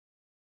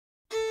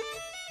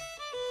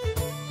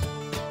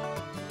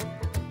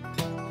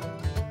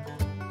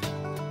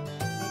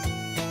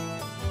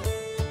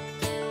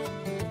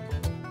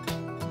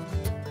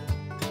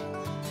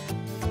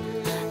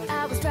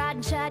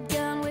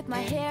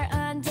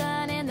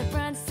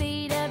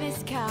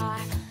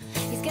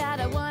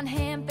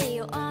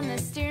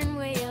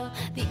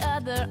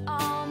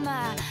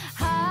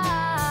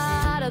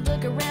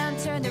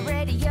turned the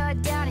radio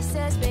down. He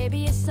says,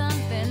 baby, is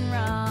something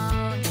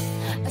wrong?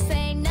 I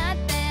say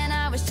nothing,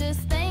 I was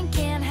just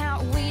thinking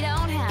how we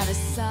don't have a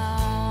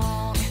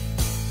song.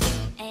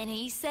 And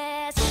he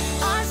says,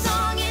 our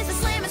song is a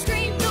slamming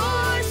screen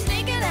door,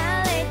 sneaking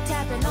out late,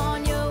 tapping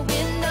on your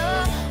window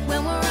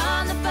when we're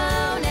on the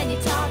phone and you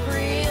talk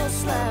real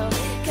slow,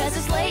 'cause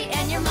it's late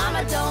and your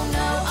mama don't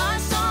know. Our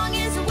song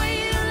is the way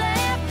you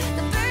laugh.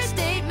 The first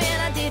date, man,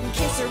 I didn't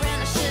kiss her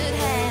and I should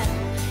have.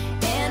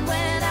 And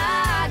when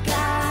I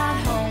got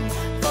home,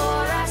 for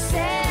I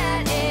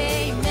said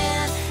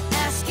amen,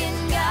 asking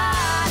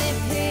God if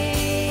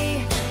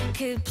he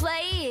could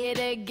play it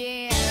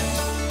again.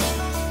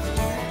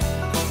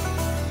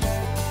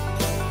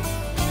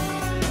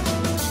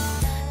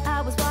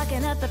 I was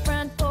walking up the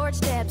front porch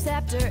steps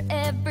after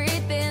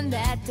everything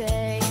that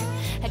day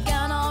had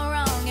gone all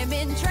wrong and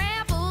been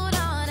trampled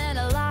on and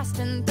lost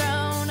and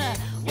thrown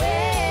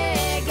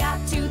away. Got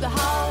to the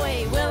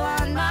hallway, well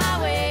on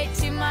my way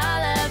to my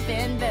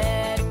loving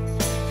bed.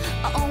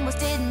 I almost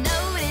didn't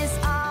notice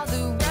all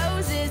the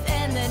roses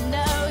and the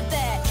note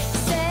that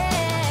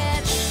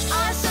said,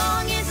 our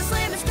song is a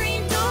slamming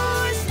screen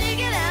door,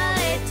 sneaking out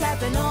late,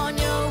 tapping on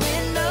your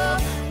window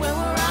when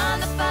we're on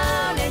the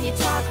phone and you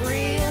talk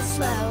real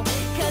slow,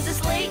 'cause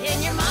it's late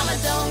and your mama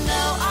don't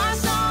know. Our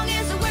song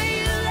is the way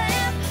you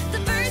laugh.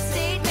 The first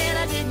date, man,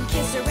 I didn't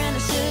kiss her and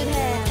I should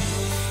have.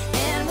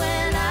 And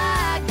when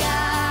I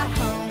got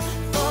home,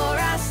 for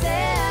I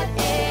said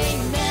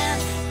amen,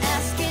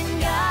 asking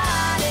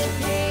God if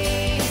he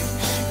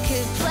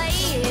could play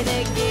it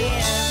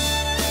again.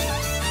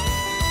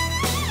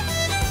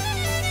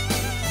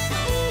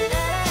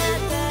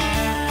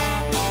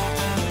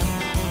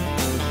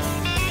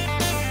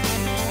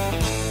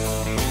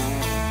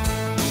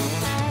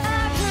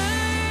 I've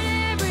heard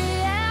every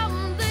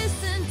album,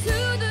 listened to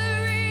the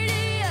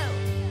radio,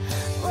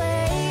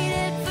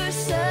 waited for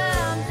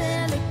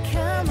something to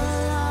come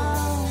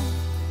along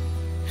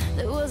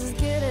that was as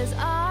good as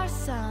our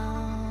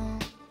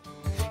song.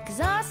 'Cause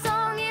our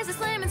song is a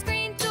slamming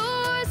screen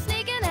door,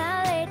 sneaking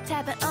out late,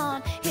 tapping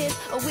on his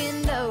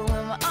window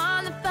when we're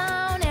on the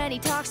phone and he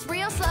talks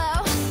real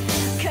slow,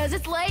 'cause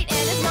it's late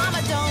and his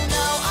mama don't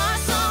know. Our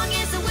song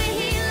is the way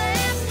he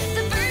laughs.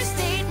 The first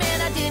date,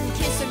 man, I didn't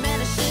kiss her, man,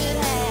 I should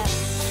have.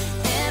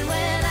 And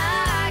when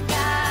I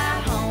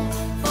got home,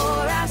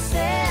 for I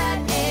said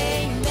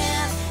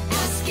amen,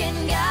 asking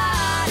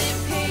God if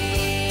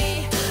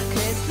he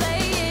could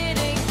play it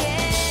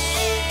again.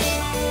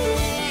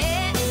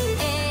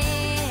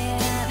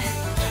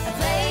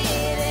 Play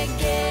it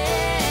again.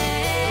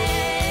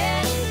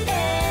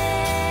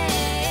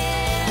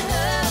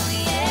 Oh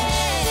yeah.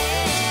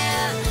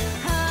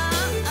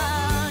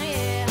 Oh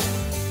yeah.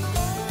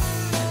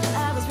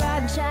 I was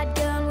riding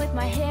shotgun with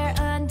my hair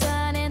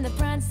undone in the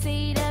front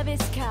seat of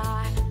his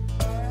car.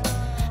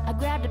 I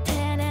grabbed a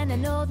pen and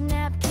an old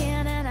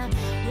napkin and I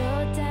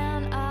wrote down